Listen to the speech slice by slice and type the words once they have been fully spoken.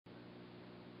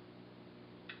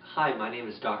Hi, my name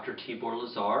is Dr. Tibor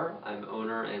Lazar. I'm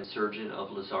owner and surgeon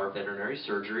of Lazar Veterinary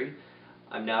Surgery.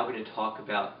 I'm now going to talk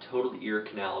about total ear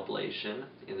canal ablation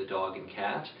in the dog and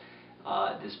cat.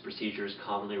 This procedure is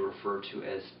commonly referred to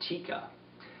as TECA.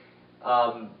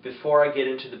 Before I get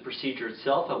into the procedure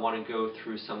itself, I want to go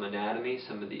through some anatomy,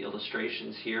 some of the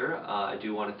illustrations here. I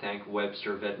do want to thank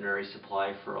Webster Veterinary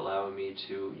Supply for allowing me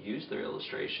to use their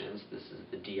illustrations. This is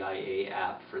the DIA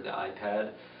app for the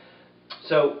iPad.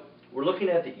 So we're looking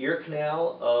at the ear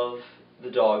canal of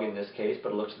the dog in this case,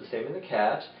 but it looks the same in the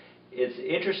cat. It's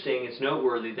interesting, it's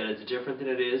noteworthy that it's different than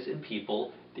it is in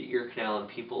people. The ear canal in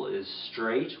people is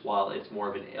straight, while it's more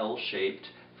of an L-shaped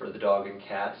for the dog and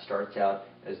cat. Starts out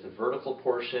as the vertical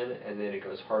portion, and then it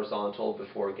goes horizontal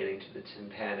before getting to the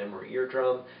tympanum or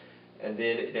eardrum. And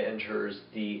then it enters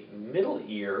the middle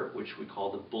ear, which we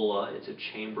call the bulla. It's a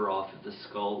chamber off of the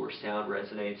skull where sound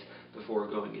resonates before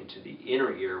going into the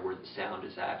inner ear where the sound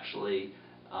is actually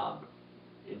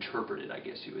interpreted, I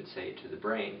guess you would say, to the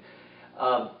brain.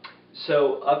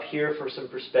 So up here for some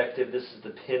perspective, this is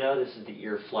the pinna. This is the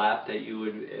ear flap that you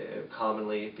would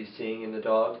commonly be seeing in the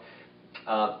dog.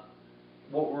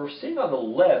 What we're seeing on the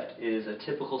left is a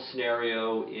typical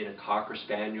scenario in a Cocker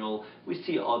Spaniel. We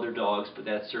see other dogs, but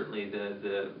that's certainly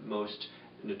the most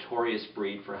notorious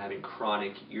breed for having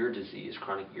chronic ear disease,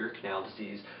 chronic ear canal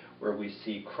disease, where we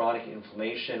see chronic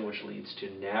inflammation which leads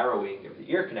to narrowing of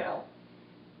the ear canal.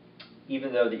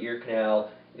 Even though the ear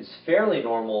canal is fairly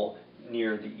normal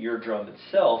near the eardrum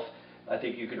itself, I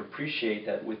think you can appreciate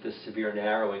that with this severe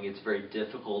narrowing, it's very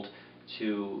difficult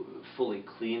to fully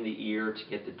clean the ear, to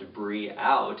get the debris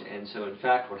out. And so in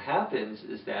fact what happens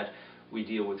is that we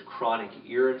deal with chronic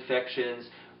ear infections,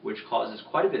 which causes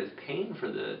quite a bit of pain for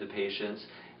the patients,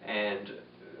 and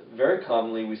very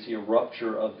commonly we see a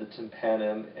rupture of the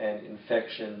tympanum and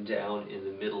infection down in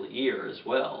the middle ear as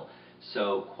well.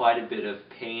 So quite a bit of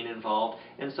pain involved,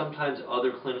 and sometimes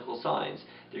other clinical signs.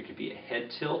 There could be a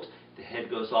head tilt, the head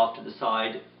goes off to the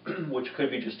side, which could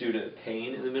be just due to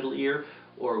pain in the middle ear,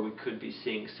 or we could be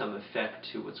seeing some effect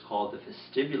to what's called the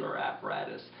vestibular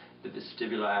apparatus. The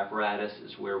vestibular apparatus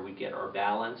is where we get our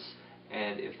balance,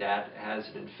 and if that has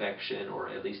an infection or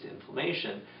at least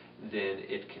inflammation, then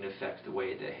it can affect the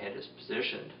way the head is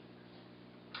positioned.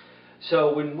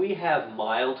 So when we have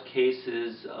mild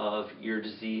cases of ear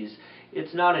disease,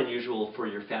 it's not unusual for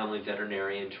your family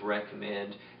veterinarian to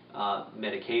recommend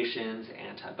medications,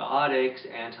 antibiotics,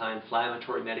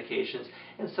 anti-inflammatory medications,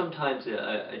 and sometimes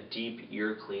a deep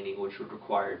ear cleaning, which would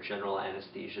require general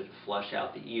anesthesia to flush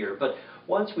out the ear. But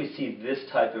once we see this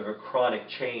type of a chronic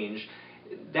change,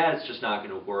 that's just not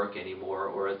going to work anymore,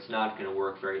 or it's not going to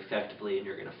work very effectively, and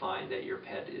you're going to find that your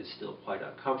pet is still quite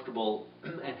uncomfortable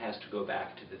and has to go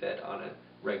back to the vet on a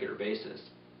regular basis.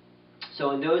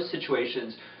 So in those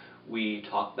situations, we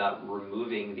talk about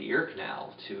removing the ear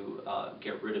canal to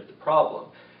get rid of the problem.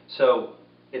 So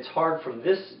it's hard from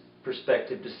this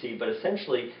perspective to see, but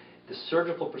essentially the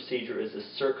surgical procedure is a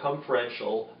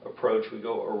circumferential approach. We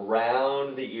go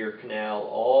around the ear canal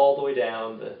all the way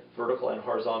down the vertical and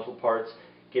horizontal parts,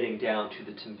 getting down to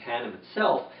the tympanum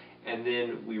itself, and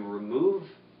then we remove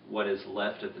what is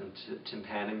left of the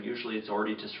tympanum. Usually it's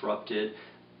already disrupted,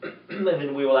 and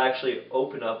then we will actually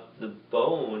open up the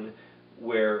bone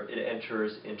where it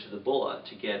enters into the bulla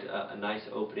to get a nice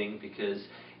opening, because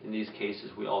in these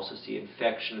cases we also see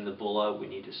infection in the bulla. We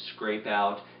need to scrape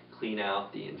out, clean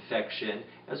out the infection,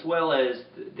 as well as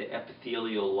the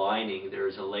epithelial lining.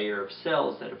 There's a layer of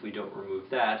cells that if we don't remove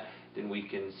that, then we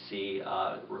can see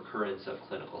recurrence of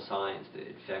clinical signs. The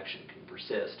infection can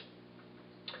persist.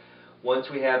 Once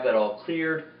we have that all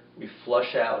cleared, we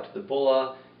flush out the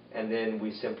bulla, and then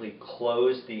we simply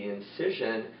close the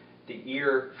incision. The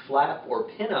ear flap or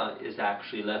pinna is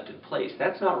actually left in place.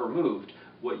 That's not removed.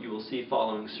 What you will see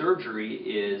following surgery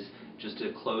is just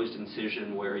a closed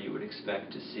incision where you would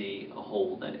expect to see a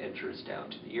hole that enters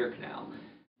down to the ear canal.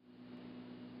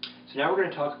 So now we're going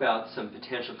to talk about some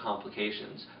potential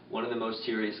complications. One of the most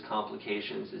serious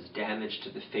complications is damage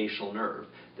to the facial nerve.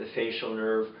 The facial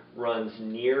nerve runs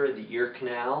near the ear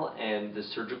canal, and the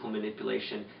surgical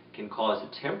manipulation can cause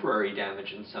a temporary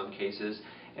damage in some cases,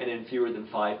 and in fewer than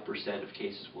 5% of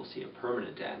cases we'll see a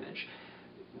permanent damage.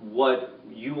 What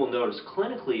you will notice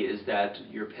clinically is that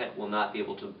your pet will not be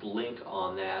able to blink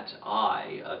on that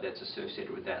eye that's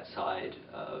associated with that side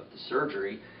of the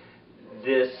surgery.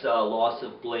 This loss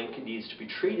of blink needs to be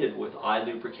treated with eye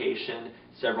lubrication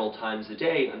several times a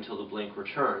day until the blink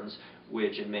returns,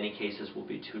 which in many cases will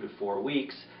be 2 to 4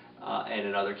 weeks, and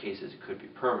in other cases it could be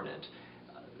permanent.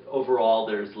 Overall,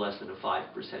 there's less than a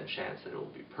 5% chance that it will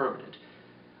be permanent.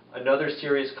 Another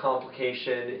serious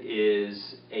complication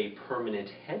is a permanent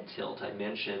head tilt. I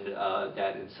mentioned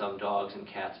that in some dogs and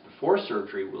cats before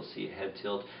surgery we'll see a head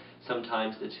tilt.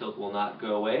 Sometimes the tilt will not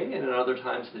go away, and at other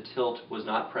times the tilt was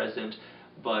not present,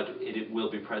 but it will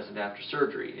be present after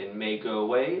surgery. It may go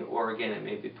away, or again it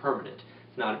may be permanent.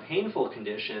 It's not a painful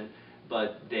condition,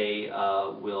 but they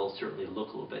will certainly look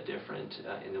a little bit different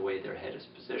in the way their head is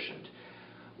positioned.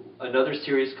 Another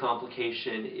serious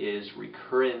complication is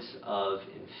recurrence of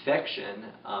infection,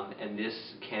 and this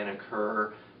can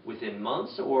occur within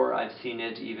months, or I've seen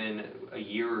it even a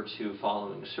year or two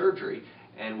following surgery.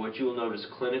 And what you will notice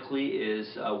clinically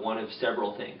is one of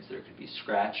several things. There could be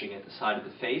scratching at the side of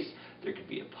the face, there could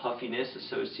be a puffiness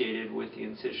associated with the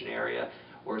incision area,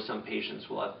 or some patients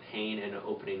will have pain in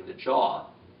opening the jaw.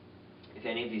 If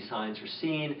any of these signs are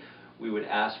seen, we would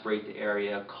aspirate the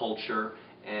area, culture,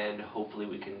 and hopefully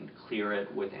we can clear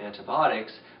it with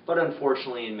antibiotics, but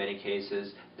unfortunately in many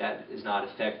cases that is not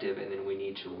effective, and then we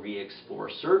need to re-explore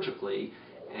surgically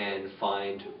and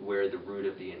find where the root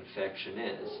of the infection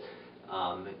is.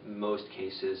 Most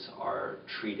cases are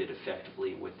treated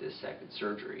effectively with this second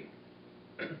surgery.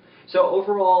 So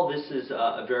overall, this is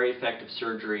a very effective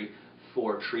surgery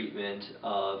for treatment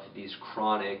of these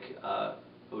chronic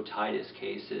otitis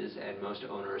cases, and most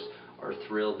owners are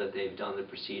thrilled that they've done the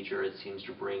procedure. It seems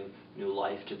to bring new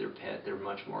life to their pet. They're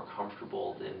much more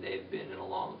comfortable than they've been in a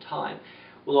long time.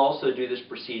 We'll also do this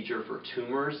procedure for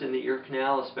tumors in the ear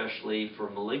canal, especially for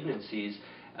malignancies.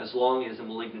 As long as a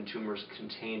malignant tumor is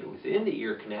contained within the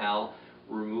ear canal,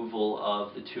 removal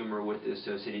of the tumor with the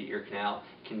associated ear canal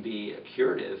can be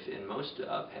curative in most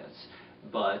pets.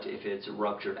 But if it's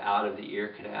ruptured out of the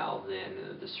ear canal,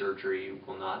 then the surgery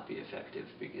will not be effective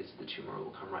because the tumor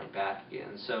will come right back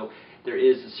again. So there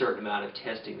is a certain amount of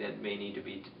testing that may need to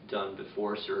be done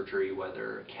before surgery,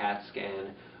 whether a CAT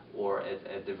scan or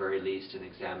at the very least an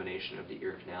examination of the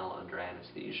ear canal under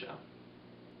anesthesia.